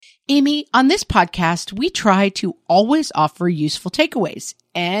Amy, on this podcast, we try to always offer useful takeaways.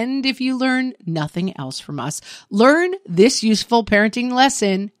 And if you learn nothing else from us, learn this useful parenting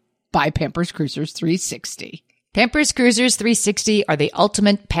lesson by Pampers Cruisers 360. Pampers Cruisers 360 are the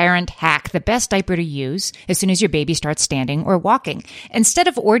ultimate parent hack, the best diaper to use as soon as your baby starts standing or walking. Instead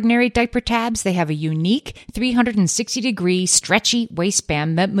of ordinary diaper tabs, they have a unique 360-degree stretchy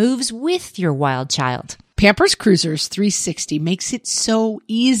waistband that moves with your wild child. Pampers Cruisers 360 makes it so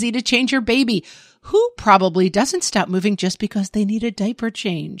easy to change your baby, who probably doesn't stop moving just because they need a diaper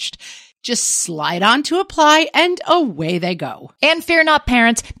changed. Just slide on to apply and away they go. And fear not,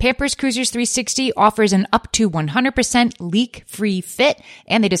 parents, Pampers Cruisers 360 offers an up to 100% leak-free fit,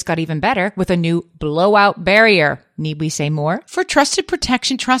 and they just got even better with a new blowout barrier. Need we say more? For trusted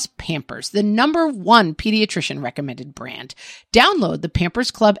protection, trust Pampers, the #1 pediatrician recommended brand. Download the Pampers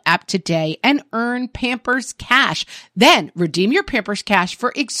Club app today and earn Pampers Cash. Then redeem your Pampers Cash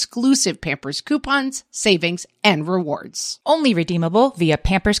for exclusive Pampers coupons, savings, and rewards. Only redeemable via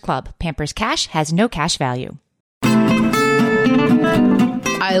Pampers Club. Pampers Cash has no cash value.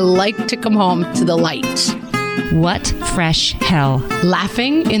 I like to come home to the light. What fresh hell?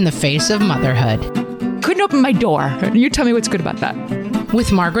 Laughing in the face of motherhood. Couldn't open my door. You tell me what's good about that.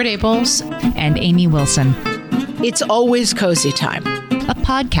 With Margaret Abels and Amy Wilson. It's always cozy time. A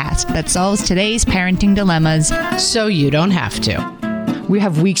podcast that solves today's parenting dilemmas so you don't have to. We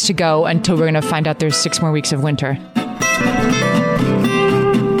have weeks to go until we're going to find out there's 6 more weeks of winter.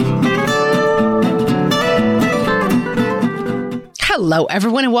 Hello,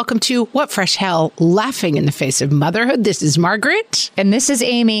 everyone, and welcome to What Fresh Hell? Laughing in the Face of Motherhood. This is Margaret. And this is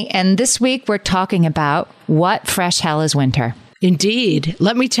Amy. And this week we're talking about what fresh hell is winter. Indeed.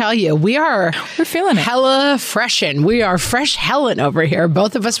 Let me tell you, we're feeling it. Hella freshin'. We are fresh hellin' over here.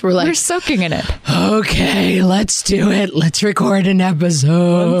 Both of us were like, we're soaking in it. Okay, let's do it. Let's record an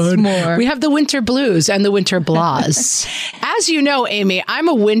episode. Once more. We have the winter blues and the winter blahs. As you know, Amy, I'm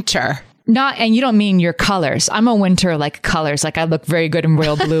a winter. And you don't mean your colors. I'm a winter like colors. Like I look very good in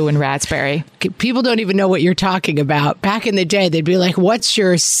royal blue and raspberry. People don't even know what you're talking about. Back in the day, they'd be like, what's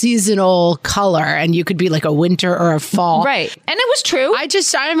your seasonal color? And you could be like a winter or a fall. Right. And it was true.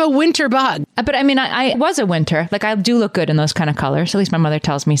 I'm a winter bug. But I mean, I was a winter. Like I do look good in those kind of colors. At least my mother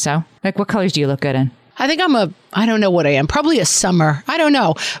tells me so. Like what colors do you look good in? I think I don't know what I am. Probably a summer. I don't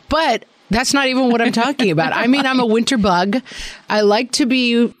know. But that's not even what I'm talking about. I mean, I'm a winter bug. I like to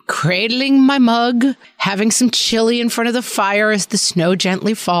be cradling my mug, having some chili in front of the fire as the snow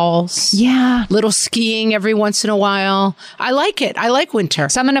gently falls. Yeah. Little skiing every once in a while. I like it. I like winter.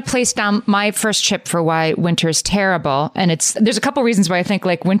 So I'm going to place down my first chip for why winter is terrible. And there's a couple reasons why I think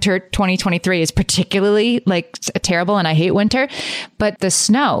like winter 2023 is particularly like terrible and I hate winter. But the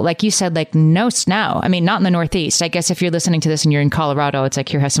snow, like you said, like no snow. I mean, not in the Northeast. I guess if you're listening to this and you're in Colorado, it's like,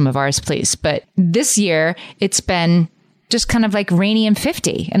 here, have some of ours, please. But this year it's been just kind of like rainy and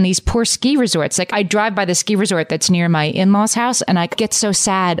 50 and these poor ski resorts. Like I drive by the ski resort that's near my in-laws house and I get so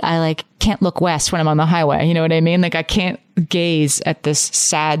sad. I like can't look west when I'm on the highway. You know what I mean? Like I can't gaze at this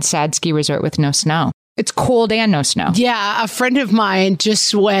sad, sad ski resort with no snow. It's cold and no snow. Yeah. A friend of mine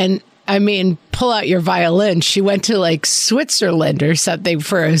just went, pull out your violin. She went to like Switzerland or something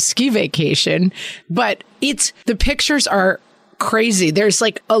for a ski vacation, but the pictures are crazy. There's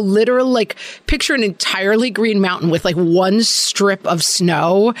like a literal, like picture an entirely green mountain with like one strip of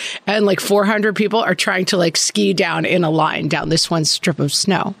snow and like 400 people are trying to like ski down in a line down this one strip of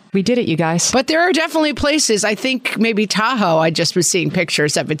snow. We did it, you guys. But there are definitely places, I think maybe Tahoe, I just was seeing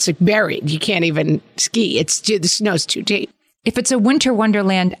pictures of it's like buried. You can't even ski. The snow's too deep. If it's a winter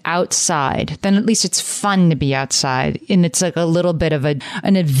wonderland outside, then at least it's fun to be outside. And it's like a little bit of an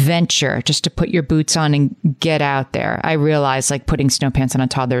adventure just to put your boots on and get out there. I realize like putting snow pants on a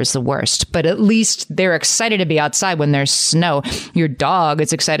toddler is the worst, but at least they're excited to be outside when there's snow. Your dog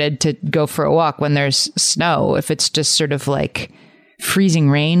is excited to go for a walk when there's snow. If it's just sort of like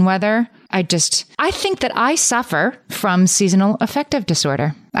freezing rain weather, I think that I suffer from seasonal affective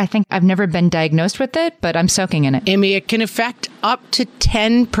disorder. I think I've never been diagnosed with it, but I'm soaking in it. Amy, it can affect up to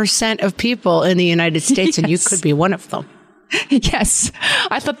 10% of people in the United States, and you could be one of them. Yes.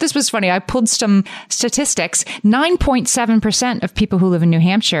 I thought this was funny. I pulled some statistics. 9.7% of people who live in New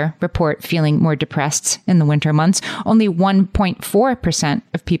Hampshire report feeling more depressed in the winter months. Only 1.4%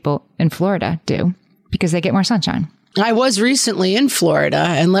 of people in Florida do because they get more sunshine. I was recently in Florida,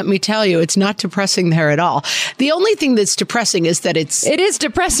 and let me tell you, it's not depressing there at all. The only thing that's depressing is that it is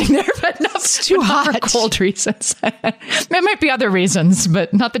depressing there, but not too hot for cold reasons. There might be other reasons,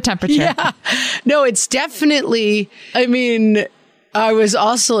 but not the temperature. Yeah. No, it's definitely, I was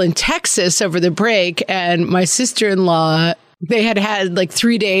also in Texas over the break, and my sister-in-law They had like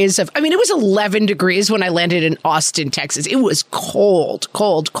 3 days of, it was 11 degrees when I landed in Austin, Texas. It was cold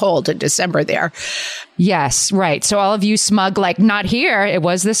in December there. Yes, right. So all of you smug, like, not here. It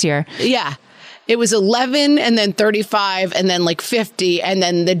was this year. Yeah. It was 11 and then 35 and then like 50. And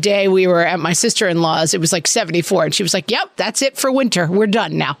then the day we were at my sister-in-law's, it was like 74. And she was like, yep, that's it for winter. We're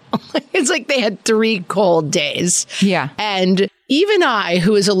done now. It's like they had 3 cold days. Yeah. And even I,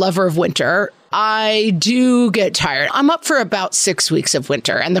 who is a lover of winter, I do get tired. I'm up for about 6 weeks of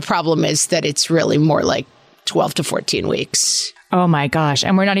winter. And the problem is that it's really more like 12 to 14 weeks. Oh my gosh.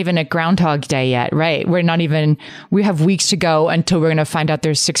 And we're not even at Groundhog Day yet, right? We have weeks to go until we're going to find out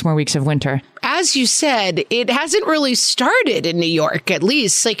there's 6 more weeks of winter. As you said, it hasn't really started in New York, at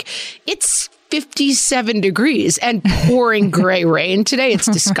least. Like, it's 57 degrees and pouring gray rain today. It's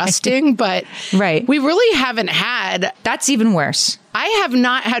disgusting, but we really haven't had... That's even worse. I have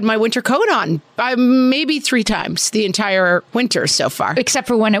not had my winter coat on maybe 3 times the entire winter so far. Except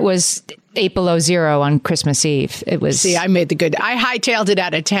for when it was 8 below zero on Christmas Eve. It was... See, I hightailed it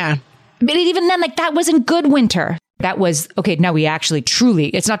out of town. But even then, like, that wasn't good winter. That was, okay, now we actually truly,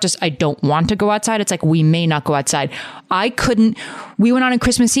 it's not just I don't want to go outside. It's like we may not go outside. We went out on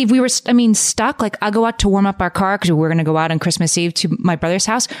Christmas Eve. We were, stuck. Like, I go out to warm up our car because we were going to go out on Christmas Eve to my brother's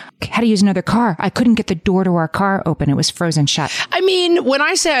house. Had to use another car. I couldn't get the door to our car open. It was frozen shut. When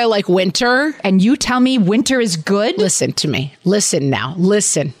I say I like winter. And you tell me winter is good? Listen to me. Listen now.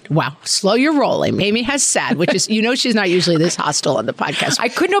 Listen. Wow. Slow your rolling. Amy has sad, which is, she's not usually this hostile on the podcast. I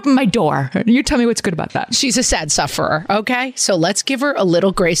couldn't open my door. You tell me what's good about that. She's a sad sufferer. Okay. So let's give her a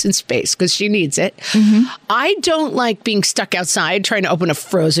little grace and space because she needs it. Mm-hmm. I don't like being stuck outside trying to open a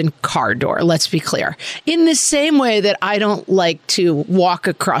frozen car door. Let's be clear. In the same way that I don't like to walk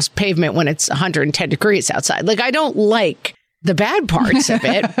across pavement when it's 110 degrees outside. Like, I don't like the bad parts of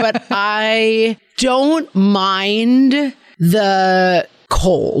it, but I don't mind the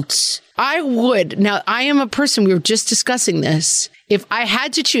colds. I would. Now, I am a person, we were just discussing this. If I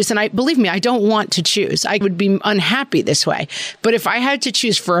had to choose, and believe me, I don't want to choose. I would be unhappy this way. But if I had to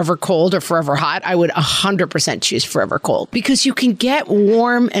choose forever cold or forever hot, I would 100% choose forever cold because you can get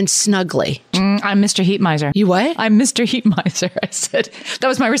warm and snuggly. I'm Mr. Heat Miser. You what? I'm Mr. Heat Miser. I said, that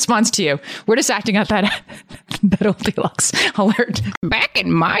was my response to you. We're just acting out that Goldilocks alert. Back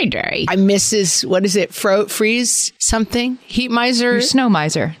in my day, I'm Mrs. What is it? Freeze something? Heat Miser? You're Snow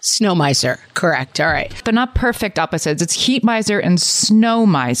Miser. Snow Miser. Correct. All right. They're not perfect opposites. It's Heat Miser and Snow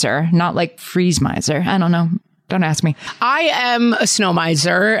Miser, not like Freeze Miser. I don't know. Don't ask me. I am a Snow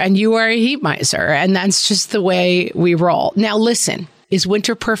Miser and you are a Heat Miser. And that's just the way we roll. Now, listen, is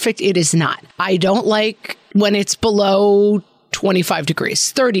winter perfect? It is not. I don't like when it's below 25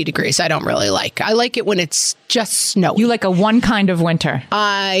 degrees, 30 degrees. I don't really like. I like it when it's just snowy. You like a one kind of winter.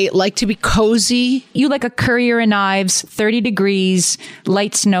 I like to be cozy. You like a Currier and Ives, 30 degrees,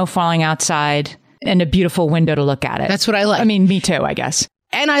 light snow falling outside, and a beautiful window to look at it. That's what I like. Me too, I guess.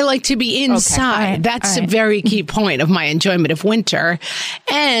 And I like to be inside. Okay. That's a very key point of my enjoyment of winter.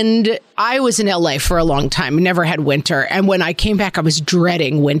 And I was in LA for a long time, never had winter. And when I came back, I was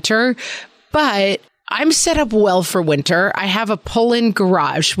dreading winter. But I'm set up well for winter. I have a pull-in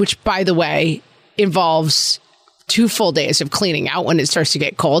garage, which, by the way, involves 2 full days of cleaning out when it starts to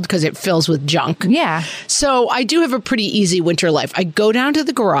get cold because it fills with junk. Yeah. So I do have a pretty easy winter life. I go down to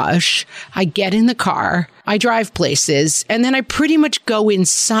the garage, I get in the car, I drive places, and then I pretty much go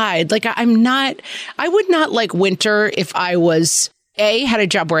inside. Like I would not like winter if I was A, had a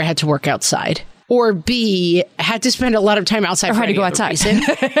job where I had to work outside, or B, had to spend a lot of time outside. Or had to go outside.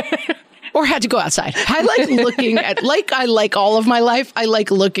 Or had to go outside. I like looking at, like I like all of my life, I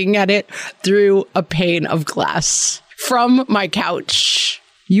like looking at it through a pane of glass from my couch.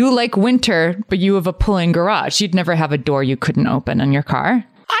 You like winter, but you have a pull-in garage. You'd never have a door you couldn't open in your car.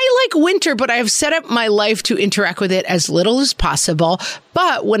 I like winter, but I have set up my life to interact with it as little as possible.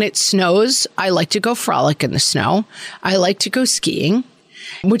 But when it snows, I like to go frolic in the snow. I like to go skiing,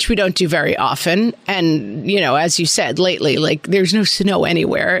 which we don't do very often. And, as you said lately, like there's no snow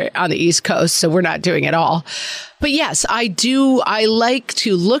anywhere on the East Coast, so we're not doing it all. But yes, I do. I like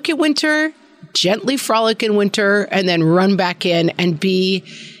to look at winter, gently frolic in winter, and then run back in and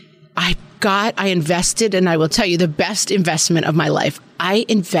I invested, and I will tell you the best investment of my life. I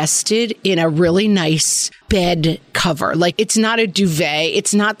invested in a really nice bed cover. Like it's not a duvet.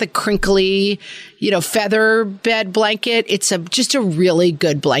 It's not the crinkly, feather bed blanket. It's just a really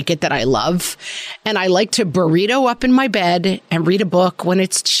good blanket that I love. And I like to burrito up in my bed and read a book when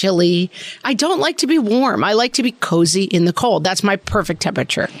it's chilly. I don't like to be warm. I like to be cozy in the cold. That's my perfect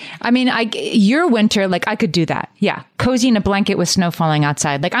temperature. Your winter, like I could do that. Yeah. Cozy in a blanket with snow falling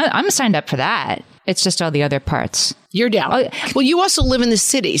outside. Like I'm signed up for that. It's just all the other parts. You're down. Well, you also live in the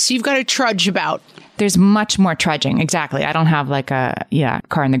city, so you've got to trudge about. There's much more trudging. Exactly. I don't have like a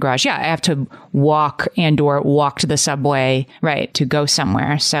car in the garage. Yeah, I have to walk or walk to the subway, right, to go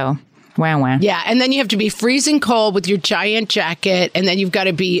somewhere. So, wow. Yeah, and then you have to be freezing cold with your giant jacket, and then you've got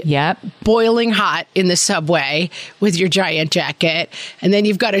to be boiling hot in the subway with your giant jacket, and then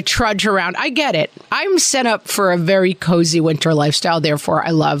you've got to trudge around. I get it. I'm set up for a very cozy winter lifestyle, therefore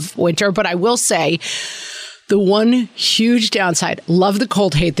I love winter, but I will say the one huge downside, love the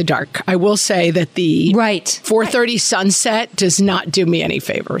cold, hate the dark. I will say that the 4:30 sunset does not do me any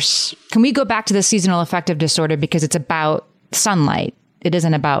favors. Can we go back to the seasonal affective disorder because it's about sunlight? It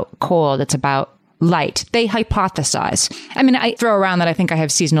isn't about cold. It's about light. They hypothesize. I mean, I throw around that I think I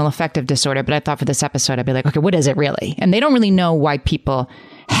have seasonal affective disorder, but I thought for this episode, I'd be like, okay, what is it really? And they don't really know why people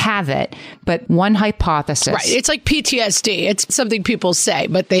have it, but one hypothesis. Right. It's like PTSD. It's something people say,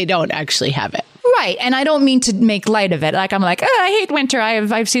 but they don't actually have it. Right. And I don't mean to make light of it. Like, I'm like, I hate winter. I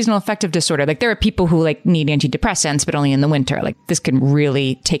have seasonal affective disorder. Like, there are people who like need antidepressants, but only in the winter. Like, this can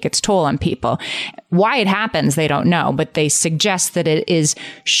really take its toll on people. Why it happens, they don't know, but they suggest that it is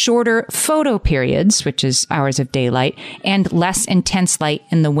shorter photo periods, which is hours of daylight, and less intense light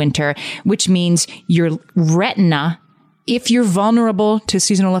in the winter, which means your retina, if you're vulnerable to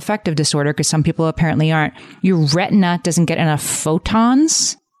seasonal affective disorder, because some people apparently aren't, your retina doesn't get enough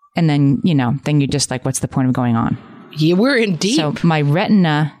photons. And then, then you're just like, what's the point of going on? Yeah, we're in deep. So my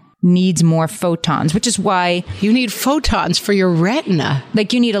retina needs more photons, which is why you need photons for your retina.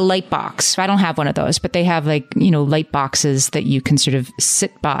 Like, you need a light box. I don't have one of those, but they have light boxes that you can sort of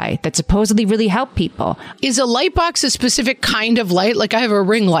sit by that supposedly really help people. Is a light box a specific kind of light? Like, I have a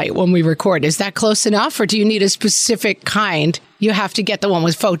ring light when we record. Is that close enough, or do you need a specific kind? You have to get the one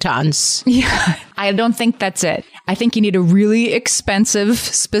with photons. Yeah, I don't think that's it. I think you need a really expensive,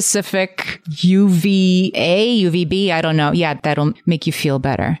 specific UVA, UVB, I don't know. Yeah, that'll make you feel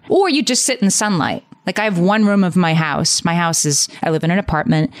better. Or you just sit in the sunlight. Like, I have one room of my house. My house I live in an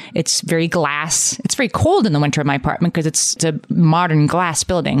apartment. It's very glass. It's very cold in the winter in my apartment because it's a modern glass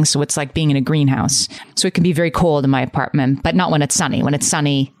building. So it's like being in a greenhouse. So it can be very cold in my apartment, but not when it's sunny. When it's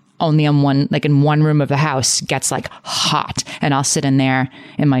sunny, only in one room of the house gets like hot, and I'll sit in there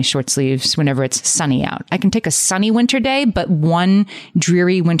in my short sleeves whenever it's sunny out. I can take a sunny winter day, but one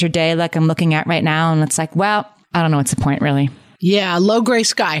dreary winter day like I'm looking at right now, and it's like, well, I don't know what's the point really. Yeah, low gray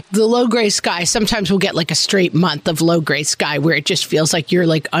sky. The low gray sky, sometimes we'll get like a straight month of low gray sky where it just feels like you're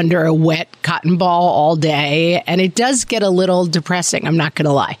like under a wet cotton ball all day. And it does get a little depressing. I'm not going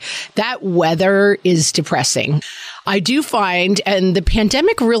to lie. That weather is depressing. I do find, and the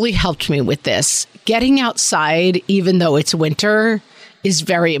pandemic really helped me with this, getting outside, even though it's winter, is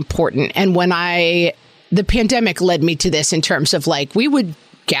very important. And the pandemic led me to this in terms of like, we would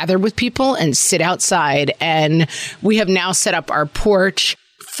gather with people and sit outside. And we have now set up our porch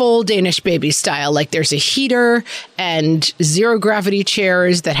full Danish baby style. Like, there's a heater and zero gravity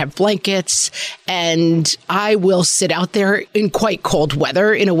chairs that have blankets. And I will sit out there in quite cold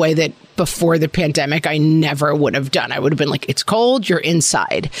weather in a way that before the pandemic, I never would have done. I would have been like, it's cold, you're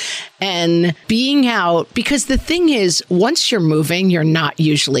inside. And being out, because the thing is, once you're moving, you're not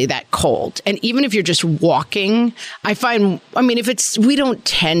usually that cold. And even if you're just walking, I find, we don't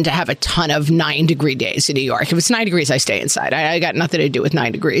tend to have a ton of 9-degree days in New York. If it's 9 degrees, I stay inside. I got nothing to do with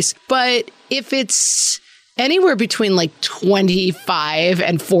 9 degrees. But if it's anywhere between like 25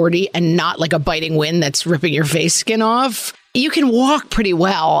 and 40 and not like a biting wind that's ripping your face skin off, you can walk pretty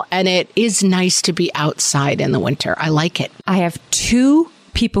well, and it is nice to be outside in the winter. I like it. I have two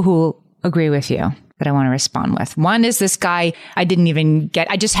people who agree with you that I want to respond with. One is this guy I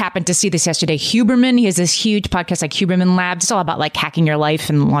just happened to see this yesterday, Huberman. He has this huge podcast like Huberman Labs. It's all about like hacking your life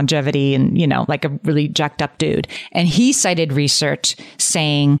and longevity and, like a really jacked up dude. And he cited research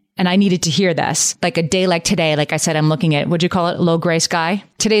saying, and I needed to hear this, like a day like today, like I said, I'm looking at, what'd you call it? Low gray sky?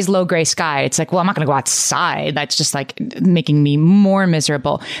 Today's low gray sky. It's like, well, I'm not going to go outside. That's just like making me more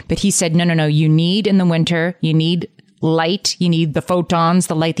miserable. But he said, no. You need in the winter, you need light, you need the photons,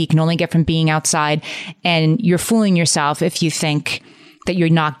 the light that you can only get from being outside. And you're fooling yourself if you think that you're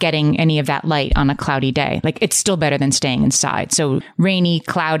not getting any of that light on a cloudy day. Like, it's still better than staying inside. So rainy,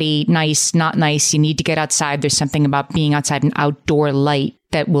 cloudy, nice, not nice. You need to get outside. There's something about being outside and outdoor light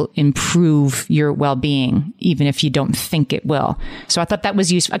that will improve your well-being, even if you don't think it will. So I thought that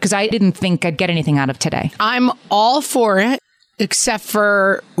was useful because I didn't think I'd get anything out of today. I'm all for it. Except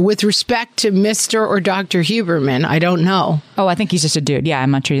for with respect to Mr. or Dr. Huberman, I don't know. Oh, I think he's just a dude. Yeah,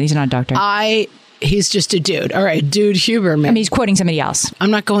 I'm not sure. He's not a doctor. He's just a dude. All right, dude Huberman. He's quoting somebody else. I'm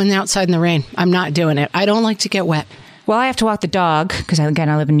not going outside in the rain. I'm not doing it. I don't like to get wet. Well, I have to walk the dog because, again,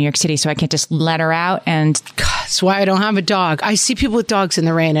 I live in New York City, so I can't just let her out. And that's why I don't have a dog. I see people with dogs in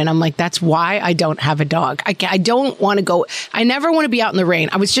the rain, and I'm like, that's why I don't have a dog. I don't want to go. I never want to be out in the rain.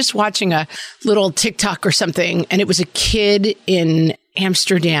 I was just watching a little TikTok or something, and it was a kid in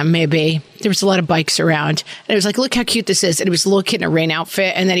Amsterdam, maybe. There was a lot of bikes around. And it was like, look how cute this is. And it was a little kid in a rain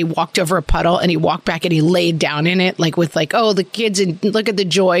outfit. And then he walked over a puddle and he walked back and he laid down in it, like with like, oh, the kids, and look at the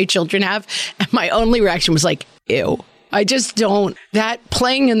joy children have. And my only reaction was like, ew. I just don't. That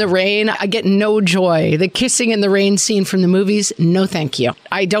playing in the rain, I get no joy. The kissing in the rain scene from the movies, no thank you.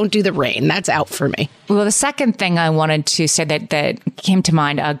 I don't do the rain. That's out for me. Well, the second thing I wanted to say that came to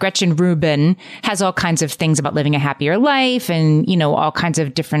mind, Gretchen Rubin has all kinds of things about living a happier life and, you know, all kinds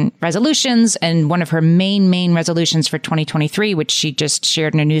of different resolutions. And one of her main resolutions for 2023, which she just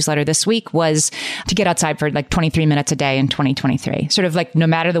shared in a newsletter this week, was to get outside for like 23 minutes a day in 2023. Sort of like no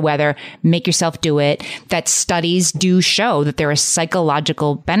matter the weather, make yourself do it. That studies do show that there are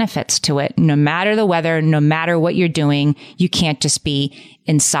psychological benefits to it. No matter the weather, no matter what you're doing, you can't just be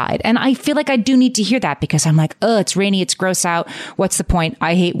inside. And I feel like I do need to hear that because I'm like, oh, it's rainy, it's gross out. What's the point?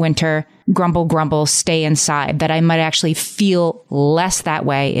 I hate winter. Grumble, grumble, stay inside. That I might actually feel less that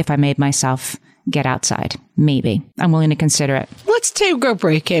way if I made myself get outside. Maybe. I'm willing to consider it. Let's take a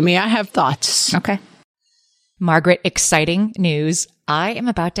break, Amy. I have thoughts. Okay. Margaret, exciting news. I am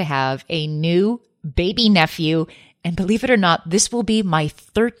about to have a new baby nephew. And believe it or not, this will be my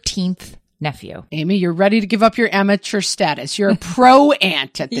 13th nephew. Amy, you're ready to give up your amateur status. You're a pro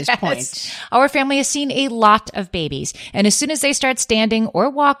aunt at this point. Our family has seen a lot of babies. And as soon as they start standing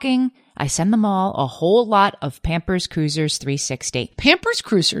or walking, I send them all a whole lot of Pampers Cruisers 360. Pampers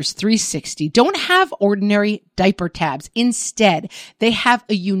Cruisers 360 don't have ordinary diaper tabs. Instead, they have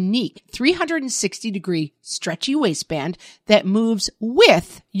a unique 360-degree stretchy waistband that moves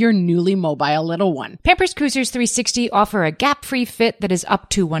with your newly mobile little one. Pampers Cruisers 360 offer a gap-free fit that is up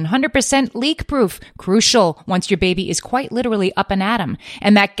to 100% leak-proof. Crucial once your baby is quite literally up and at 'em.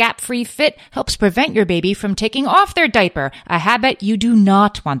 And that gap-free fit helps prevent your baby from taking off their diaper, a habit you do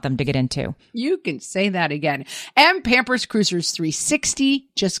not want them to get into. You can say that again. And Pampers Cruisers 360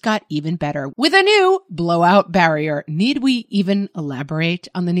 just got even better with a new blowout barrier. Need we even elaborate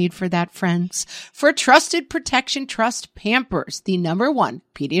on the need for that, friends? For trusted protection, trust Pampers, the #1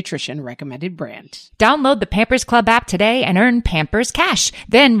 pediatrician recommended brand. Download the Pampers Club app today and earn Pampers Cash.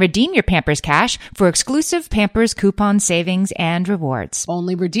 Then redeem your Pampers Cash for exclusive Pampers coupon savings and rewards.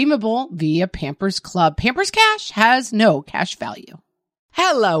 Only redeemable via Pampers Club. Pampers Cash has no cash value.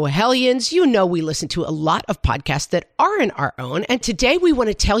 Hello, Hellions. You know we listen to a lot of podcasts that aren't our own, and today we want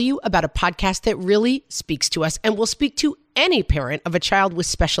to tell you about a podcast that really speaks to us and will speak to any parent of a child with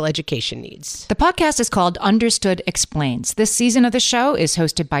special education needs. The podcast is called Understood Explains. This season of the show is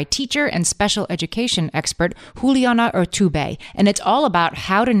hosted by teacher and special education expert Juliana Urtubey, and it's all about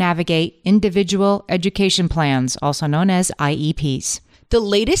how to navigate individual education plans, also known as IEPs. The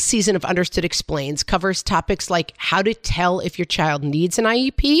latest season of Understood Explains covers topics like how to tell if your child needs an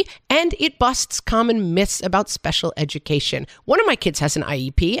IEP, and it busts common myths about special education. One of my kids has an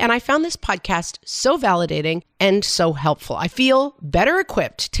IEP, and I found this podcast so validating and so helpful. I feel better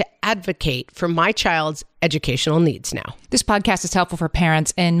equipped to advocate for my child's educational needs now. This podcast is helpful for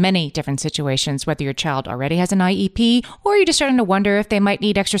parents in many different situations, whether your child already has an IEP or you're just starting to wonder if they might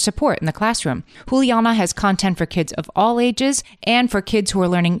need extra support in the classroom. Juliana has content for kids of all ages and for kids who are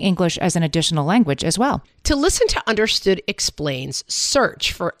learning English as an additional language as well. To listen to Understood Explains,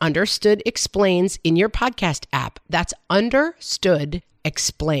 search for Understood Explains in your podcast app. That's Understood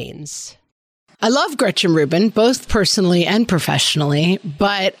Explains. I love Gretchen Rubin, both personally and professionally,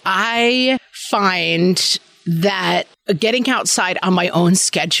 but I find that getting outside on my own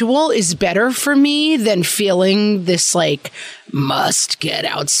schedule is better for me than feeling this like must get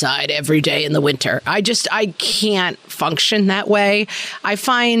outside every day in the winter. I can't function that way. I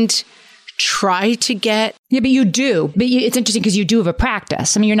find try to get. Yeah, but you do. But it's interesting because you do have a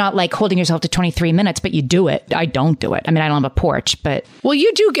practice. I mean, you're not like holding yourself to 23 minutes, but you do it. I don't do it. I mean, I don't have a porch, but. Well,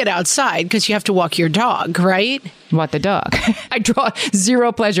 you do get outside because you have to walk your dog, right? What, the dog? I draw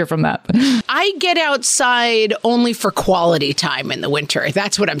zero pleasure from that. I get outside only for quality time in the winter.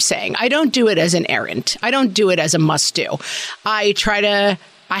 That's what I'm saying. I don't do it as an errand. I don't do it as a must do.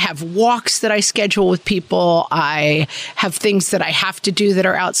 I have walks that I schedule with people. I have things that I have to do that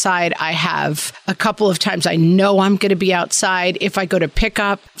are outside. I have a couple of times I know I'm going to be outside. If I go to pick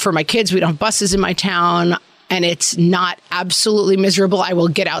up for my kids, we don't have buses in my town and it's not absolutely miserable, I will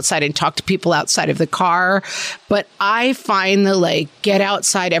get outside and talk to people outside of the car. But I find the get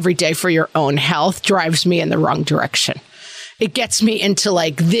outside every day for your own health drives me in the wrong direction. it gets me into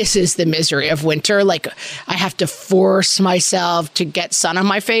like, this is the misery of winter. Like I have to force myself to get sun on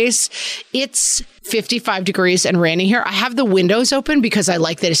my face. It's 55 degrees and rainy here. I have the windows open because I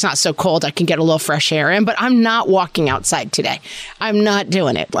like that it's not so cold. I can get a little fresh air in, but I'm not walking outside today. I'm not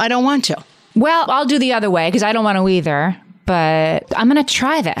doing it. I don't want to. Well, I'll do the other way because I don't want to either. But I'm going to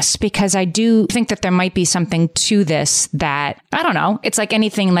try this because I do think that there might be something to this that, I don't know. It's like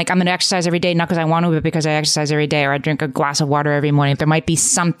anything, like I'm going to exercise every day, not because I want to, but because I exercise every day, or I drink a glass of water every morning. There might be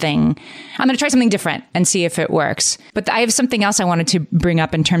something. I'm going to try something different and see if it works. But I have something else I wanted to bring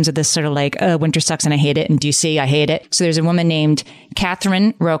up in terms of this sort of like, winter sucks and I hate it. And do you see, I hate it. So there's a woman named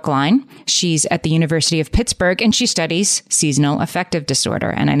Catherine Roeklein. She's at the University of Pittsburgh and she studies seasonal affective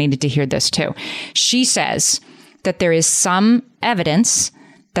disorder. And I needed to hear this too. She says that there is some evidence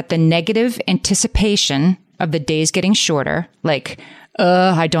that the negative anticipation of the days getting shorter, like,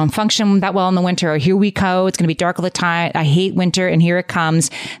 I don't function that well in the winter, or here we go, it's going to be dark all the time, I hate winter, and here it comes,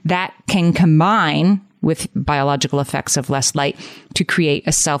 that can combine with biological effects of less light to create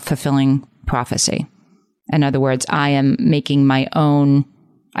a self-fulfilling prophecy. In other words, I have my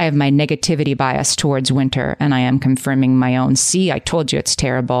negativity bias towards winter, and I am confirming my own, see, I told you it's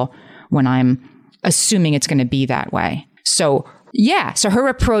terrible, when I'm assuming it's going to be that way. So her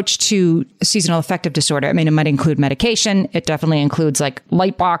approach to seasonal affective disorder, I mean, it might include medication. It definitely includes like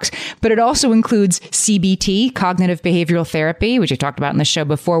Lightbox, but it also includes CBT, cognitive behavioral therapy, which I talked about in the show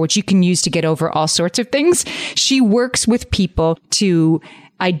before, which you can use to get over all sorts of things. She works with people to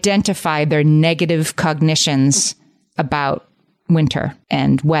identify their negative cognitions about winter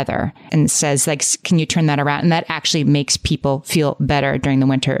and weather, and says, like, can you turn that around? And that actually makes people feel better during the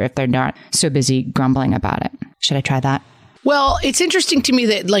winter if they're not so busy grumbling about it. Should I try that? Well, it's interesting to me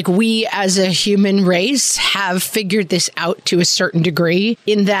that like we as a human race have figured this out to a certain degree,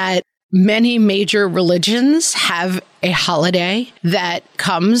 in that many major religions have a holiday that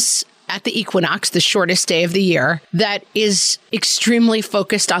comes at the equinox, the shortest day of the year, that is extremely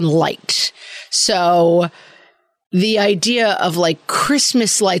focused on light. So the idea of like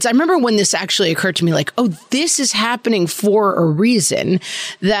Christmas lights, I remember when this actually occurred to me, like, oh, this is happening for a reason,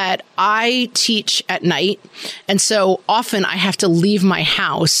 that I teach at night. And so often I have to leave my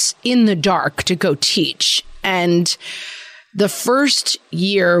house in the dark to go teach. And the first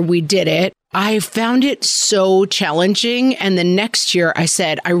year we did it, I found it so challenging. And the next year I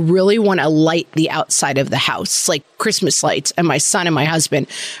said, I really want to light the outside of the house, like Christmas lights. And my son and my husband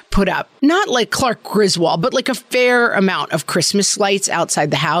put up, not like Clark Griswold, but like a fair amount of Christmas lights outside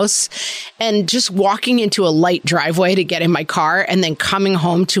the house. And just walking into a light driveway to get in my car and then coming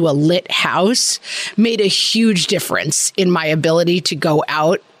home to a lit house made a huge difference in my ability to go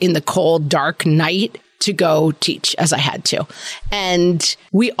out in the cold, dark night to go teach as I had to. And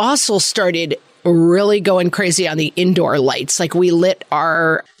we also started really going crazy on the indoor lights. Like we lit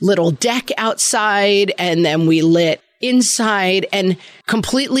our little deck outside and then we lit inside, and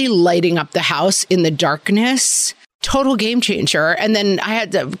completely lighting up the house in the darkness. Total game changer. And then I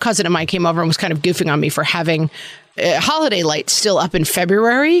had a cousin of mine came over and was kind of goofing on me for having holiday lights still up in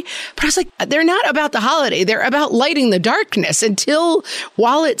February. But I was like, they're not about the holiday. They're about lighting the darkness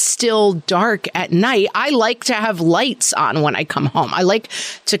while it's still dark at night. I like to have lights on when I come home. I like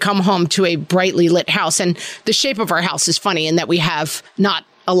to come home to a brightly lit house. And the shape of our house is funny in that we have not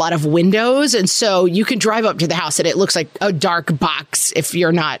a lot of windows. And so you can drive up to the house and it looks like a dark box if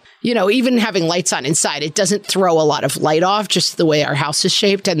you're not, even having lights on inside. It doesn't throw a lot of light off, just the way our house is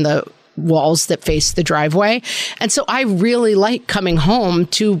shaped and the walls that face the driveway. And so I really like coming home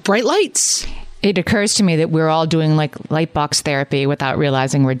to bright lights. It occurs to me that we're all doing like Lightbox therapy without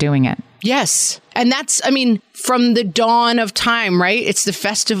realizing we're doing it. Yes. And that's, from the dawn of time, right? It's the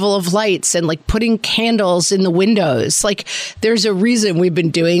festival of lights and like putting candles in the windows. Like there's a reason we've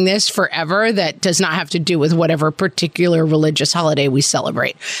been doing this forever that does not have to do with whatever particular religious holiday we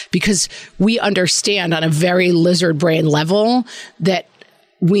celebrate, because we understand on a very lizard brain level that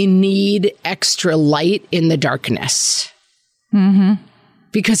we need extra light in the darkness. Mm-hmm.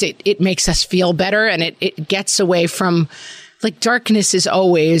 Because it makes us feel better, and it gets away from, like, darkness is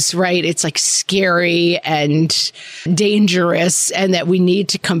always, right? It's like scary and dangerous, and that we need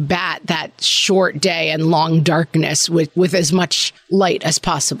to combat that short day and long darkness with as much light as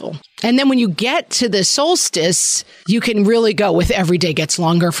possible. And then when you get to the solstice, you can really go with every day gets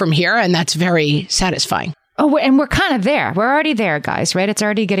longer from here, and that's very satisfying. Oh, and we're kind of there. We're already there, guys, right? It's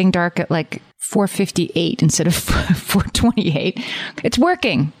already getting dark at like 4:58 instead of 4:28. It's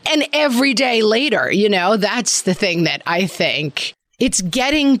working. And every day later, that's the thing that I think it's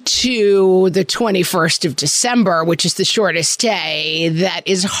getting to the 21st of December, which is the shortest day, that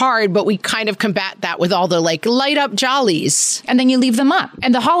is hard, but we kind of combat that with all the like light up jollies. And then you leave them up.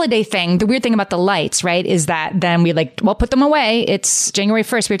 And the holiday thing, the weird thing about the lights, right, is that then we put them away. It's January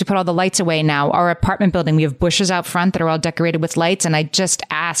 1st. We have to put all the lights away now. Our apartment building, we have bushes out front that are all decorated with lights. And I just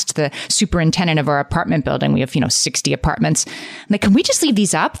asked the superintendent of our apartment building, we have, 60 apartments. I'm like, can we just leave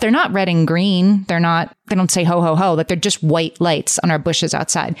these up? They're not red and green. They don't say ho, ho, ho. Like they're just white lights on our bushes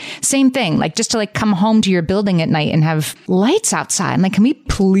outside. Same thing, like just to like come home to your building at night and have lights outside. I'm like, can we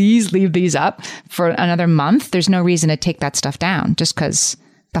please leave these up for another month? There's no reason to take that stuff down just because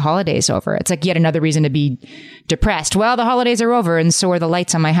the holiday's over. It's like yet another reason to be depressed. Well, the holidays are over and so are the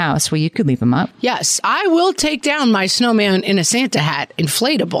lights on my house. Well, you could leave them up. Yes, I will take down my snowman in a Santa hat,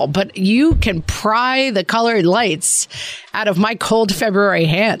 inflatable, but you can pry the colored lights out of my cold February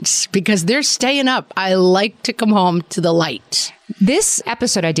hands because they're staying up. I like to come home to the light. This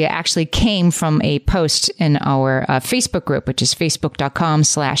episode idea actually came from a post in our Facebook group, which is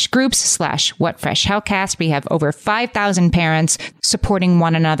facebook.com/groups/whatfreshhellcast. We have over 5,000 parents supporting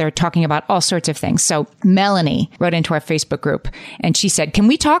one another, talking about all sorts of things. So Melanie wrote into our Facebook group and she said, can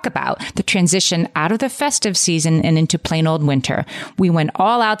we talk about the transition out of the festive season and into plain old winter? We went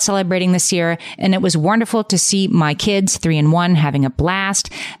all out celebrating this year and it was wonderful to see my kids, 3 and 1, having a blast.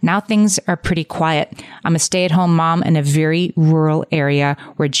 Now things are pretty quiet. I'm a stay-at-home mom in a very rural area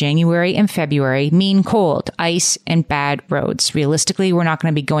where January and February mean cold, ice, and bad roads. Realistically, we're not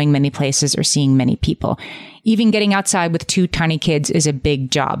going to be going many places or seeing many people. Even getting outside with 2 tiny kids is a big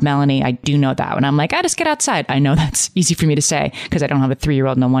job. Melanie, I do know that. When I'm like, I just get outside. I know that's easy for me to say because I don't have a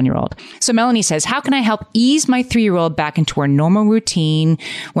 3-year-old and a 1-year-old. So Melanie says, how can I help ease my 3-year-old back into our normal routine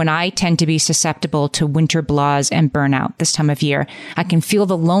when I tend to be susceptible to winter blahs and burnout this time of year? I can feel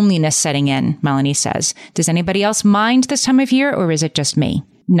the loneliness setting in, Melanie says. Does anybody else mind this time of year or is it just me?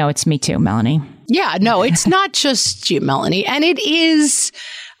 No, it's me too, Melanie. Yeah, no, it's not just you, Melanie. And it is...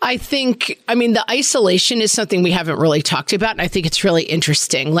 the isolation is something we haven't really talked about. And I think it's really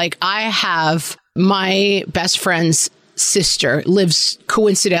interesting. Like I have my best friend's sister lives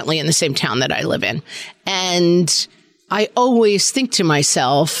coincidentally in the same town that I live in. And I always think to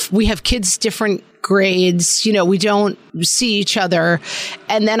myself, we have kids different grades, we don't see each other.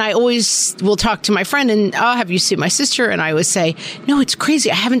 And then I always will talk to my friend and, oh, have you seen my sister? And I always say, no, it's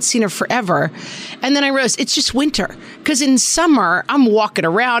crazy. I haven't seen her forever. And then I realized it's just winter. Because in summer, I'm walking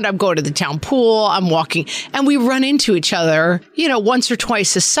around, I'm going to the town pool, I'm walking, and we run into each other, once or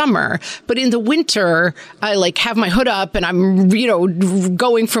twice a summer. But in the winter, I have my hood up and I'm,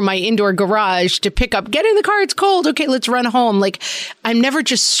 going from my indoor garage to pick up, get in the car, it's cold. Okay, let's run home. I'm never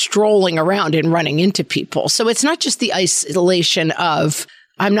just strolling around and running into people. So it's not just the isolation of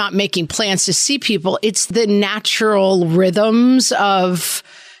I'm not making plans to see people. It's the natural rhythms of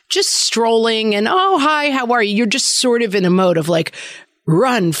just strolling and, oh, hi, how are you? You're just sort of in a mode of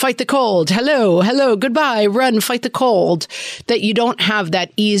run, fight the cold. Hello, goodbye, run, fight the cold. That you don't have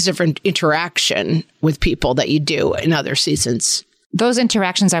that ease of interaction with people that you do in other seasons. Those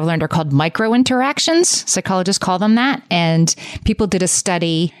interactions I've learned are called micro interactions. Psychologists call them that. And people did a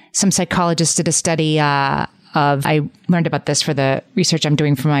study, some psychologists did a study I learned about this for the research I'm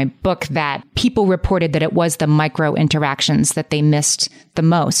doing for my book, that people reported that it was the micro interactions that they missed the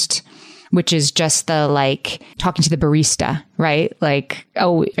most, which is just the talking to the barista, right?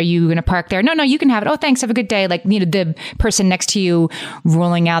 Oh, are you going to park there? No, you can have it. Oh, thanks. Have a good day. The person next to you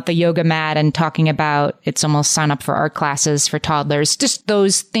rolling out the yoga mat and talking about it's almost sign up for art classes for toddlers. Just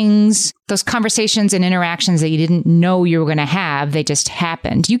those things, those conversations and interactions that you didn't know you were going to have, they just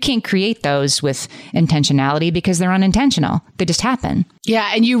happened. You can't create those with intentionality because they're unintentional. They just happen.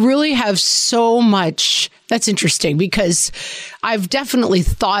 Yeah. And you really have so much. That's interesting because I've definitely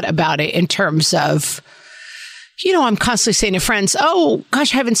thought about it in terms of, I'm constantly saying to friends, oh,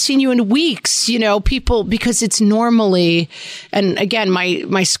 gosh, I haven't seen you in weeks, people, because it's normally, and again,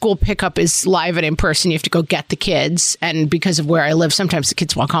 my school pickup is live and in person. You have to go get the kids. And because of where I live, sometimes the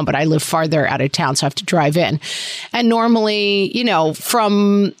kids walk home, but I live farther out of town, so I have to drive in. And normally,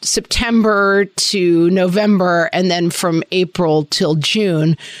 from September to November, and then from April till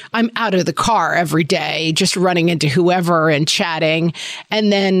June, I'm out of the car every day, just running into whoever and chatting.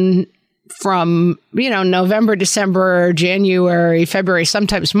 And then from, November, December, January, February,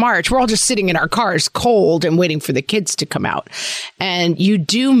 sometimes March, we're all just sitting in our cars cold and waiting for the kids to come out. And you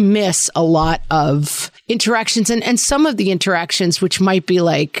do miss a lot of interactions and some of the interactions, which might be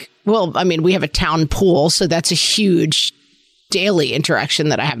we have a town pool. So that's a huge daily interaction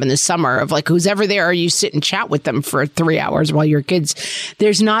that I have in the summer of like, who's ever there, you sit and chat with them for 3 hours while your kids,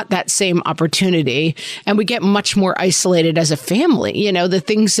 there's not that same opportunity. And we get much more isolated as a family. You know, the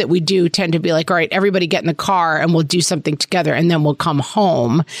things that we do tend to be like, all right, everybody get in the car and we'll do something together and then we'll come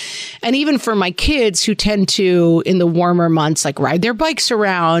home. And even for my kids who tend to, in the warmer months, like ride their bikes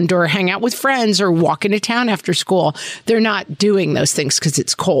around or hang out with friends or walk into town after school, they're not doing those things because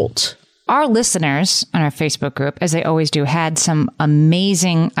it's cold. Our listeners on our Facebook group, as they always do, had some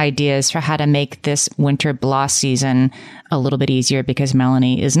amazing ideas for how to make this winter blah season a little bit easier because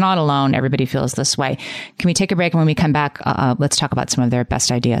Melanie is not alone. Everybody feels this way. Can we take a break? And when we come back, let's talk about some of their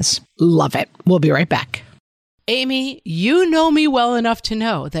best ideas. Love it. We'll be right back. Amy, you know me well enough to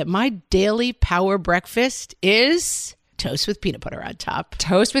know that my daily power breakfast is toast with peanut butter on top.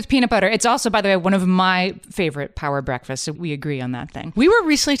 Toast with peanut butter. It's also, by the way, one of my favorite power breakfasts. So we agree on that thing. We were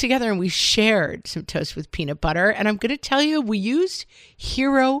recently together and we shared some toast with peanut butter. And I'm going to tell you, we used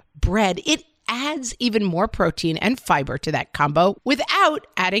Hero bread. It adds even more protein and fiber to that combo without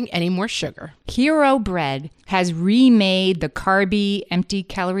adding any more sugar. Hero bread has remade the carby, empty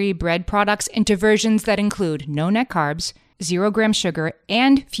calorie bread products into versions that include no net carbs, 0 gram sugar,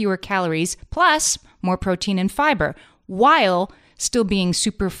 and fewer calories, plus more protein and fiber, while still being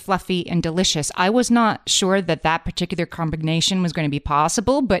super fluffy and delicious. I was not sure that that particular combination was going to be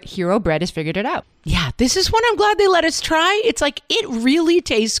possible, but Hero Bread has figured it out. Yeah, this is one I'm glad they let us try. It's like, it really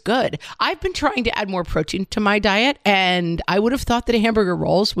tastes good. I've been trying to add more protein to my diet, and I would have thought that a hamburger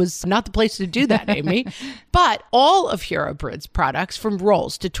rolls was not the place to do that, Amy. But all of Hero Bread's products, from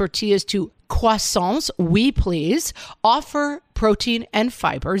rolls to tortillas to croissants, we please, offer protein and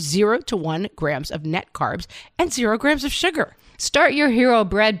fiber, 0 to 1 grams of net carbs, and 0 grams of sugar. Start your Hero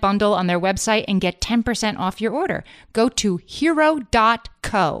Bread bundle on their website and get 10% off your order. Go to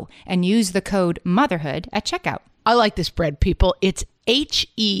hero.co and use the code motherhood at checkout. I like this bread, people. It's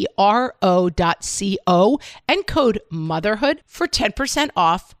HERO.co and code motherhood for 10%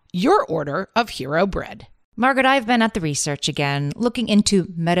 off your order of Hero Bread. Margaret, I've been at the research again, looking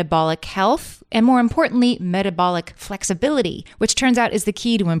into metabolic health and, more importantly, metabolic flexibility, which turns out is the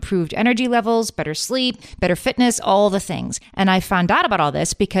key to improved energy levels, better sleep, better fitness, all the things. And I found out about all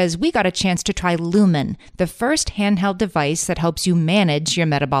this because we got a chance to try Lumen, the first handheld device that helps you manage your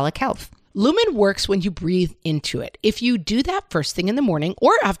metabolic health. Lumen works when you breathe into it. If you do that first thing in the morning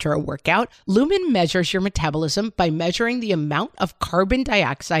or after a workout, Lumen measures your metabolism by measuring the amount of carbon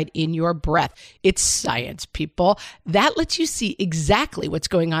dioxide in your breath. It's science, people. That lets you see exactly what's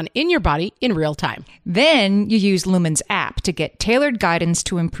going on in your body in real time. Then you use Lumen's app to get tailored guidance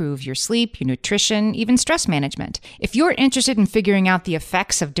to improve your sleep, your nutrition, even stress management. If you're interested in figuring out the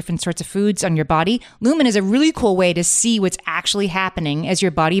effects of different sorts of foods on your body, Lumen is a really cool way to see what's actually happening as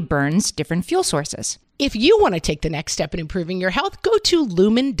your body burns different fuel sources. If you want to take the next step in improving your health, go to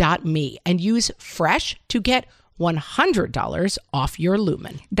lumen.me and use FRESH to get $100 off your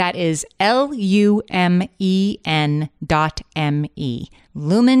Lumen. That is LUMEN.ME.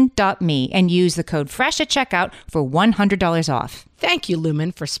 Lumen.me, and use the code FRESH at checkout for $100 off. Thank you,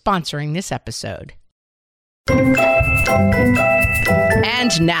 Lumen, for sponsoring this episode.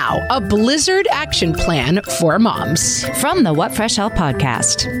 And now, a Blizzard action plan for moms. From the What Fresh Hell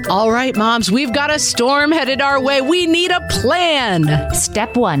podcast. All right, moms, we've got a storm headed our way. We need a plan.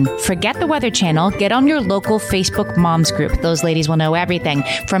 Step 1, forget the Weather Channel. Get on your local Facebook moms group. Those ladies will know everything,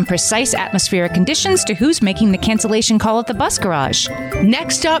 from precise atmospheric conditions to who's making the cancellation call at the bus garage.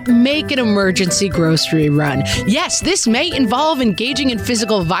 Next up, make an emergency grocery run. Yes, this may involve engaging in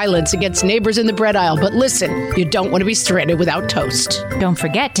physical violence against neighbors in the bread aisle, but listen, you don't want to be stranded without toast. Don't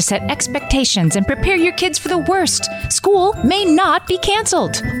forget to set expectations and prepare your kids for the worst. School may not be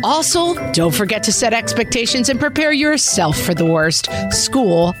canceled. Also, don't forget to set expectations and prepare yourself for the worst.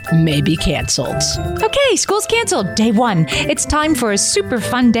 School may be canceled. Okay, school's canceled. Day 1. It's time for a super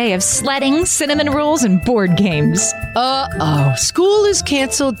fun day of sledding, cinnamon rolls, and board games. School is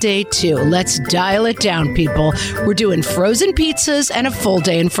canceled day 2. Let's dial it down, people. We're doing frozen pizzas and a full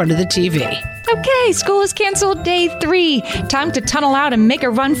day in front of the TV. Okay, school is canceled day 3. Time to tunnel out and make a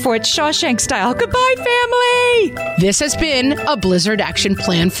run for it Shawshank style. Goodbye, family! This has been a Blizzard action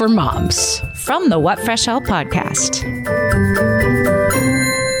plan for moms. From the What Fresh Hell podcast.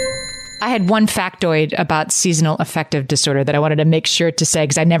 I had one factoid about seasonal affective disorder that I wanted to make sure to say,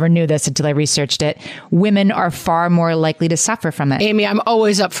 because I never knew this until I researched it. Women are far more likely to suffer from it. Amy, I'm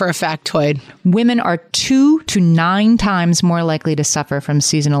always up for a factoid. Women are 2 to 9 times more likely to suffer from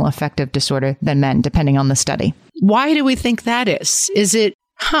seasonal affective disorder than men, depending on the study. Why do we think that is? Is it,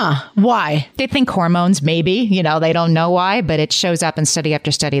 why? They think hormones, maybe. They don't know why, but it shows up in study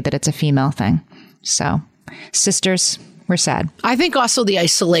after study that it's a female thing. So, sisters, We're sad. I think also the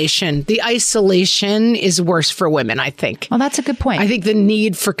isolation. The isolation is worse for women, I think. Well, that's a good point. I think the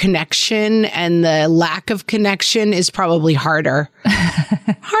need for connection and the lack of connection is probably harder.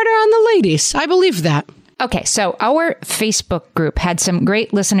 Harder on the ladies. I believe that. Okay, so our Facebook group had some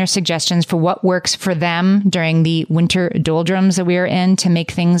great listener suggestions for what works for them during the winter doldrums that we are in to make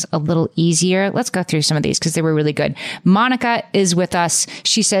things a little easier. Let's go through some of these because they were really good. Monica is with us.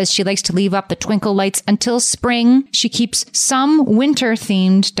 She says she likes to leave up the twinkle lights until spring. She keeps some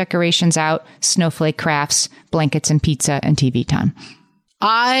winter-themed decorations out, snowflake crafts, blankets and pizza, and TV time.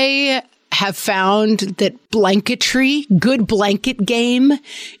 I have found that blanketry, good blanket game,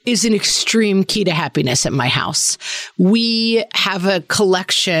 is an extreme key to happiness at my house. We have a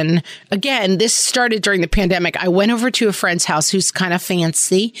collection. Again, this started during the pandemic. I went over to a friend's house who's kind of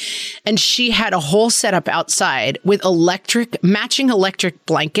fancy, and she had a whole setup outside with matching electric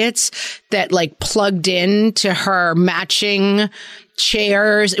blankets that like plugged in to her matching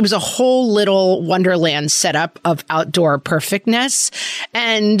chairs. It was a whole little wonderland setup of outdoor perfectness.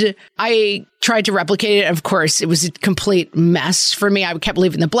 And I tried to replicate it. Of course, it was a complete mess for me. I kept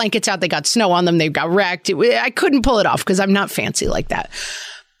leaving the blankets out. They got snow on them. They got wrecked. I couldn't pull it off because I'm not fancy like that.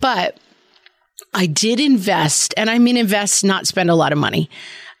 But I did invest, and I mean invest, not spend a lot of money,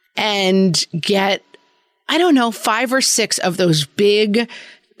 and get, I don't know, 5 or 6 of those big,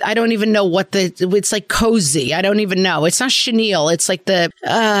 I don't even know it's like cozy. I don't even know. It's not chenille. It's like the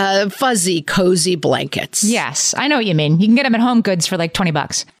fuzzy, cozy blankets. Yes, I know what you mean. You can get them at Home Goods for like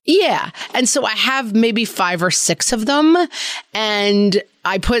 $20. Yeah. And so I have maybe 5 or 6 of them. And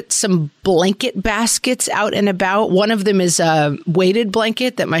I put some blanket baskets out and about. One of them is a weighted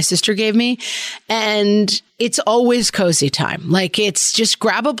blanket that my sister gave me. And it's always cozy time. Like, it's just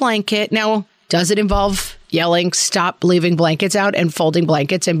grab a blanket. Now, does it involve yelling, stop leaving blankets out and folding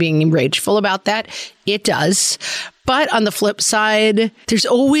blankets and being rageful about that? It does. But on the flip side, there's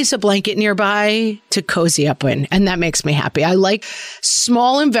always a blanket nearby to cozy up in. And that makes me happy. I like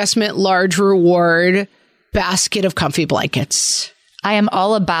small investment, large reward basket of comfy blankets. I am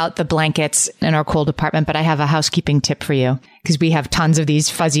all about the blankets in our cold apartment, but I have a housekeeping tip for you because we have tons of these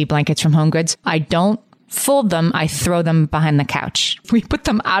fuzzy blankets from Home Goods. I don't fold them, I throw them behind the couch. We put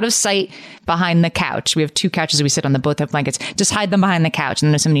them out of sight behind the couch. We have 2 couches. We sit on both have blankets. Just hide them behind the couch. And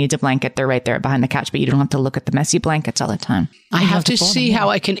then if somebody needs a blanket, they're right there behind the couch. But you don't have to look at the messy blankets all the time. I have to see how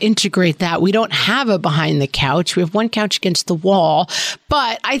I can integrate that. We don't have a behind the couch. We have one couch against the wall.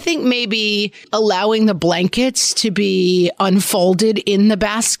 But I think maybe allowing the blankets to be unfolded in the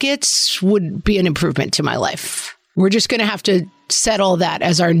baskets would be an improvement to my life. We're just going to have to settle that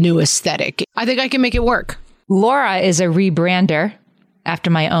as our new aesthetic. I think I can make it work. Laura is a rebrander after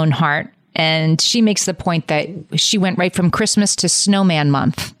my own heart. And she makes the point that she went right from Christmas to Snowman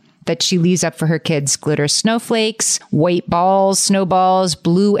Month, that she leaves up for her kids glitter snowflakes, white balls, snowballs,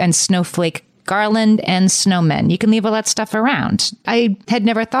 blue and snowflake garland, and snowmen. You can leave all that stuff around. I had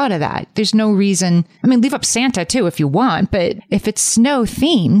never thought of that. There's no reason. I mean, leave up Santa too if you want, but if it's snow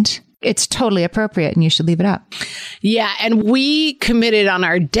themed, it's totally appropriate and you should leave it up. Yeah. And we committed on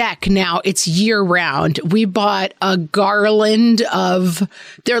our deck. Now it's year round. We bought a garland of,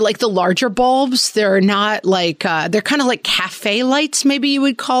 they're like the larger bulbs. They're not like, they're kind of like cafe lights, maybe you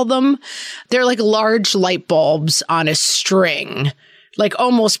would call them. They're like large light bulbs on a string. Like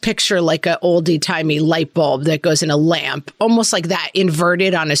almost picture like an oldie-timey light bulb that goes in a lamp, almost like that,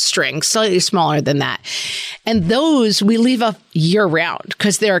 inverted on a string, slightly smaller than that. And those we leave up year round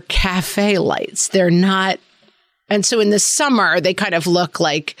because they're cafe lights. They're not. And so in the summer, they kind of look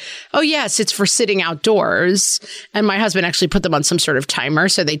like, oh, yes, it's for sitting outdoors. And my husband actually put them on some sort of timer.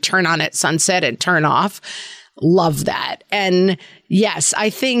 So they turn on at sunset and turn off. Love that. And yes, I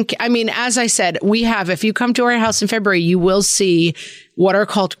think, I mean, as I said, we have, if you come to our house in February, you will see what are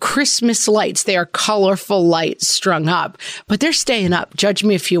called Christmas lights. They are colorful lights strung up, but they're staying up. Judge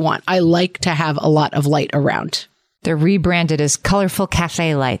me if you want. I like to have a lot of light around. They're rebranded as colorful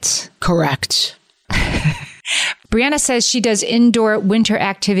cafe lights. Correct. Brianna says she does indoor winter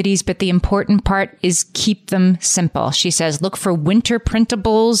activities, but the important part is keep them simple. She says, look for winter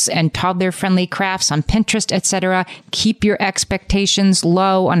printables and toddler-friendly crafts on Pinterest, etc. Keep your expectations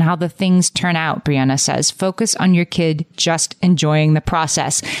low on how the things turn out, Brianna says. Focus on your kid just enjoying the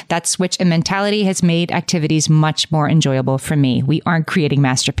process. That switch in mentality has made activities much more enjoyable for me. We aren't creating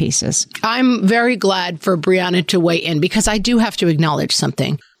masterpieces. I'm very glad for Brianna to weigh in because I do have to acknowledge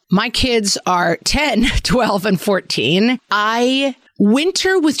something. My kids are 10, 12, and 14.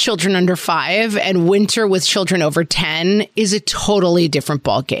 Winter with children under 5 and winter with children over 10 is a totally different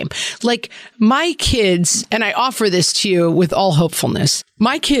ballgame. Like my kids, and I offer this to you with all hopefulness,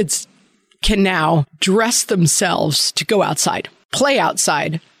 my kids can now dress themselves to go outside, play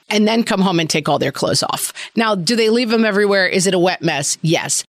outside, and then come home and take all their clothes off. Now, do they leave them everywhere? Is it a wet mess?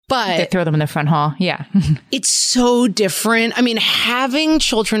 Yes. But they throw them in the front hall. Yeah. It's so different. I mean, having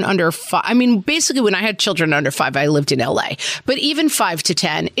children under 5, I mean, basically when I had children under 5, I lived in LA, but even 5 to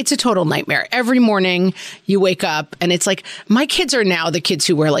 10, it's a total nightmare. Every morning you wake up and it's like, my kids are now the kids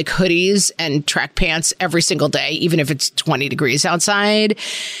who wear like hoodies and track pants every single day, even if it's 20 degrees outside.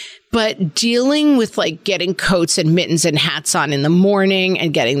 But dealing with like getting coats and mittens and hats on in the morning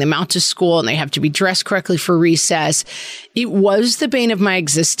and getting them out to school and they have to be dressed correctly for recess, it was the bane of my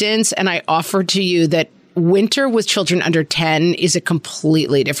existence. And I offered to you that winter with children under 10 is a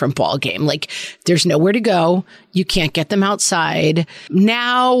completely different ball game. Like there's nowhere to go. You can't get them outside.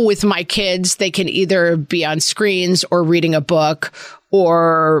 Now with my kids, they can either be on screens or reading a book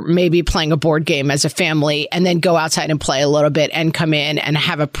or maybe playing a board game as a family and then go outside and play a little bit and come in and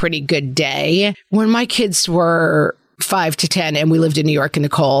have a pretty good day. When my kids were 5 to 10 and we lived in New York in the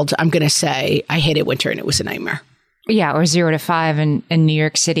cold, I'm going to say I hated winter and it was a nightmare. Yeah, or 0 to 5 in New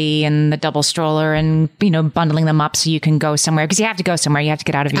York City and the double stroller and, bundling them up so you can go somewhere because you have to go somewhere. You have to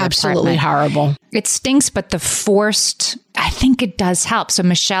get out of your Absolutely apartment. Horrible. It stinks, but the forced, I think it does help. So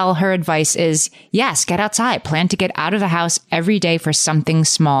Michelle, her advice is, yes, get outside. Plan to get out of the house every day for something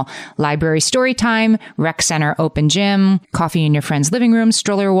small. Library story time, rec center, open gym, coffee in your friend's living room,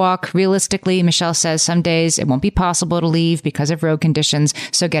 stroller walk. Realistically, Michelle says some days it won't be possible to leave because of road conditions.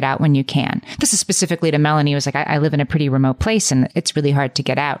 So get out when you can. This is specifically to Melanie, who was like, I live in a pretty remote place and it's really hard to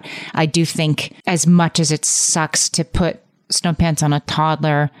get out. I do think as much as it sucks to put snow pants on a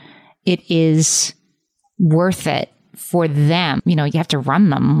toddler, it is worth it for them. You have to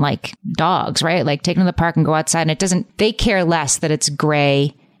run them like dogs, right? Like take them to the park and go outside. And they care less that it's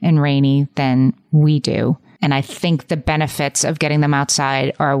gray and rainy than we do. And I think the benefits of getting them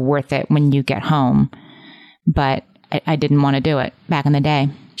outside are worth it when you get home. But I didn't want to do it back in the day.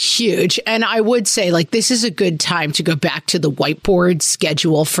 Huge. And I would say this is a good time to go back to the whiteboard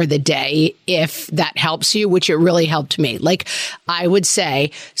schedule for the day if that helps you, which it really helped me. I would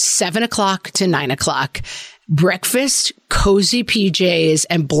say 7 o'clock to 9 o'clock, breakfast, cozy PJs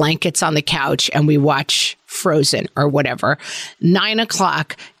and blankets on the couch. And we watch Frozen or whatever. 9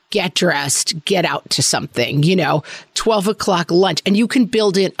 o'clock, get dressed, get out to something, 12 o'clock lunch. And you can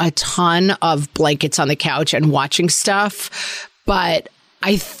build in a ton of blankets on the couch and watching stuff. But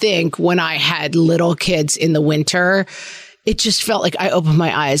I think when I had little kids in the winter, it just felt like I opened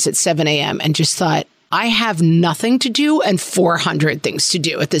my eyes at 7 a.m. and just thought, I have nothing to do and 400 things to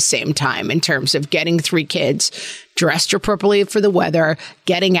do at the same time in terms of getting 3 kids dressed appropriately for the weather,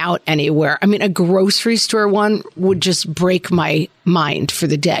 getting out anywhere. I mean, a grocery store one would just break my mind for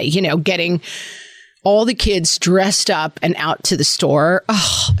the day, getting all the kids dressed up and out to the store.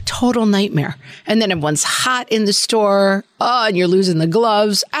 Oh, total nightmare. And then everyone's hot in the store. Oh, and you're losing the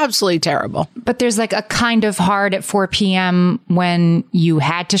gloves. Absolutely terrible. But there's a kind of hard at 4 p.m. when you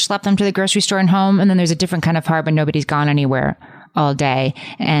had to schlep them to the grocery store and home. And then there's a different kind of hard when nobody's gone anywhere all day.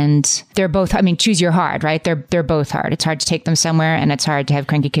 And they're both, choose your hard, right? They're both hard. It's hard to take them somewhere and it's hard to have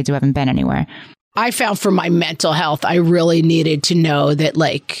cranky kids who haven't been anywhere. I found for my mental health, I really needed to know that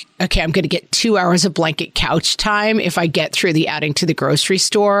okay, I'm going to get 2 hours of blanket couch time if I get through the outing to the grocery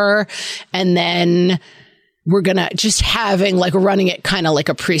store. And then we're going to just having running it kind of like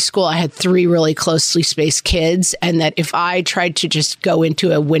a preschool. I had 3 really closely spaced kids. And that if I tried to just go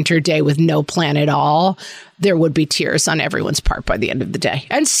into a winter day with no plan at all, there would be tears on everyone's part by the end of the day.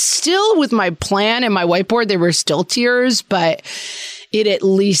 And still with my plan and my whiteboard, there were still tears, but it at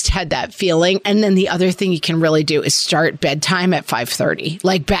least had that feeling. And then the other thing you can really do is start bedtime at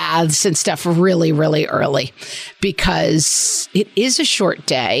 5:30, baths and stuff really, really early, because it is a short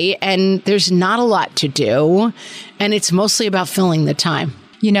day and there's not a lot to do. And it's mostly about filling the time.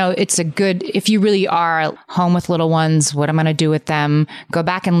 It's a good, if you really are home with little ones, what I'm going to do with them, go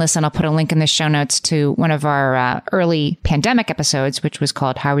back and listen. I'll put a link in the show notes to one of our early pandemic episodes, which was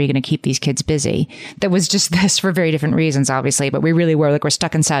called How Are We Going to Keep These Kids Busy? That was just this for very different reasons, obviously, but we really were we're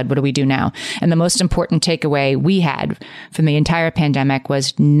stuck inside. What do we do now? And the most important takeaway we had from the entire pandemic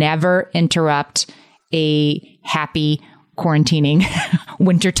was never interrupt a happy quarantining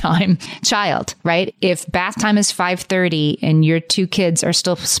wintertime child, right? If bath time is 5:30 and your 2 kids are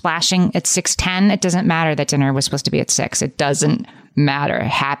still splashing at 6:10, it doesn't matter that dinner was supposed to be at 6. It doesn't matter.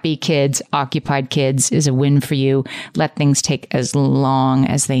 Happy kids, occupied kids is a win for you. Let things take as long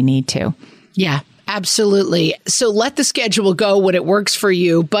as they need to. Yeah. Absolutely. So let the schedule go when it works for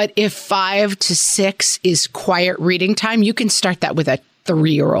you. But if 5 to 6 is quiet reading time, you can start that with a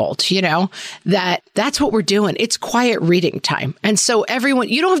 3-year-old, that's what we're doing. It's quiet reading time. And so everyone,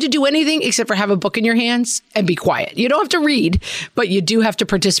 you don't have to do anything except for have a book in your hands and be quiet. You don't have to read, but you do have to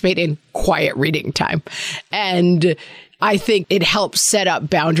participate in quiet reading time. And I think it helps set up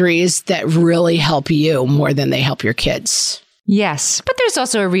boundaries that really help you more than they help your kids. Yes, but there's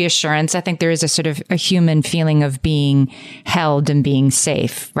also a reassurance. I think there is a sort of a human feeling of being held and being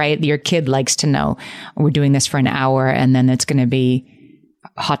safe, right? Your kid likes to know we're doing this for an hour and then it's going to be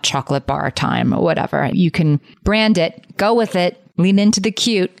hot chocolate bar time or whatever. You can brand it, go with it, lean into the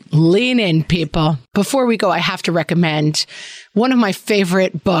cute. Lean in, people. Before we go, I have to recommend one of my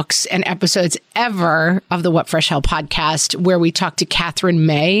favorite books and episodes ever of the What Fresh Hell podcast, where we talked to Catherine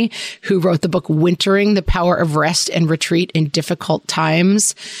May, who wrote the book Wintering, The Power of Rest and Retreat in Difficult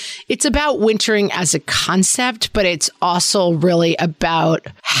Times. It's about wintering as a concept, but it's also really about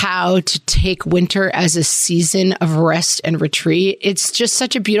how to take winter as a season of rest and retreat. It's just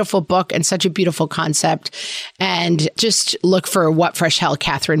such a beautiful book and such a beautiful concept. And just look for What Fresh Hell,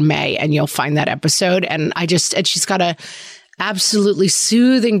 Catherine May, and you'll find that episode. And she's got a absolutely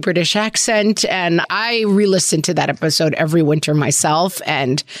soothing British accent. And I re-listen to that episode every winter myself,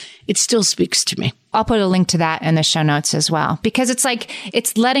 and it still speaks to me. I'll put a link to that in the show notes as well, because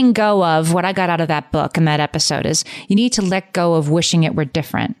it's letting go of what I got out of that book and that episode is you need to let go of wishing it were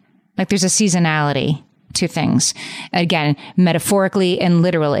different. Like there's a seasonality to things. Again, metaphorically and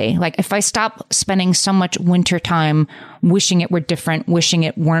literally. Like if I stop spending so much winter time wishing it were different, wishing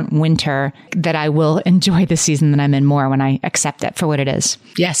it weren't winter, that I will enjoy the season that I'm in more when I accept it for what it is.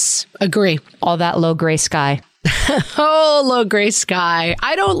 Yes, agree. All that low gray sky. Oh, low gray sky.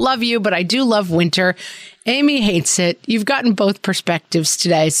 I don't love you, but I do love winter. Amy hates it. You've gotten both perspectives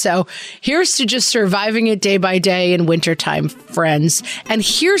today. So here's to just surviving it day by day in wintertime, friends. And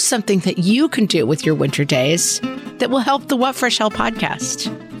here's something that you can do with your winter days that will help the What Fresh Hell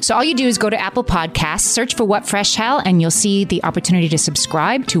podcast. So all you do is go to Apple Podcasts, search for What Fresh Hell, and you'll see the opportunity to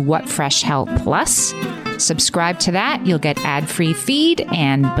subscribe to What Fresh Hell Plus. Subscribe to that. You'll get ad-free feed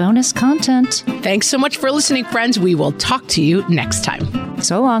and bonus content. Thanks so much for listening, friends. We will talk to you next time.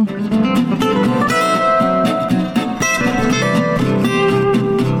 So long.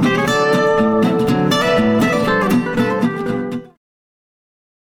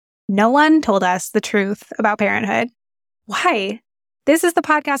 No one told us the truth about parenthood. Why? This is the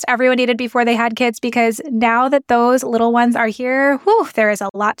podcast everyone needed before they had kids, because now that those little ones are here, there is a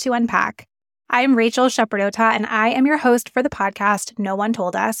lot to unpack. I'm Rachel Shepardota, and I am your host for the podcast No One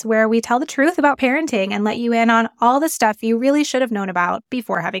Told Us, where we tell the truth about parenting and let you in on all the stuff you really should have known about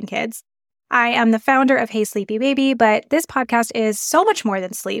before having kids. I am the founder of Hey Sleepy Baby, but this podcast is so much more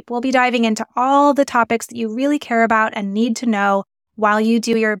than sleep. We'll be diving into all the topics that you really care about and need to know while you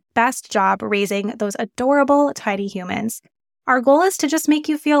do your best job raising those adorable, tiny humans. Our goal is to just make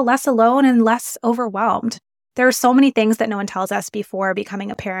you feel less alone and less overwhelmed. There are so many things that no one tells us before becoming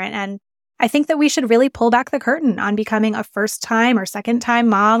a parent, and I think that we should really pull back the curtain on becoming a first-time or second-time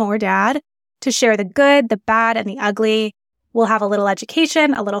mom or dad to share the good, the bad, and the ugly. We'll have a little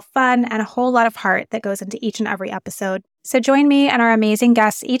education, a little fun, and a whole lot of heart that goes into each and every episode. So join me and our amazing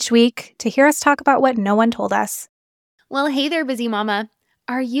guests each week to hear us talk about what no one told us. Well, hey there, busy mama.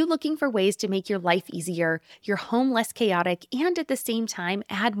 Are you looking for ways to make your life easier, your home less chaotic, and at the same time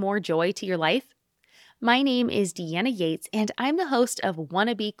add more joy to your life? My name is Deanna Yates, and I'm the host of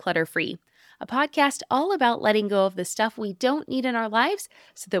Wanna Be Clutter Free, a podcast all about letting go of the stuff we don't need in our lives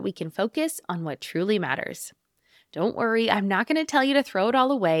so that we can focus on what truly matters. Don't worry, I'm not going to tell you to throw it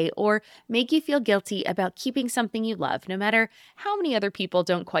all away or make you feel guilty about keeping something you love, no matter how many other people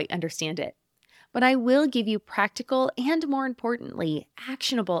don't quite understand it. But I will give you practical and, more importantly,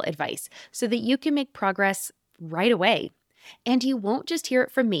 actionable advice so that you can make progress right away. And you won't just hear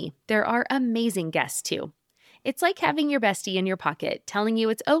it from me. There are amazing guests too. It's like having your bestie in your pocket telling you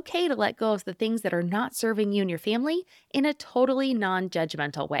it's okay to let go of the things that are not serving you and your family in a totally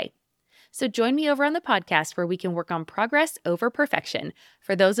non-judgmental way. So join me over on the podcast where we can work on progress over perfection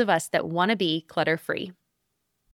for those of us that want to be clutter-free.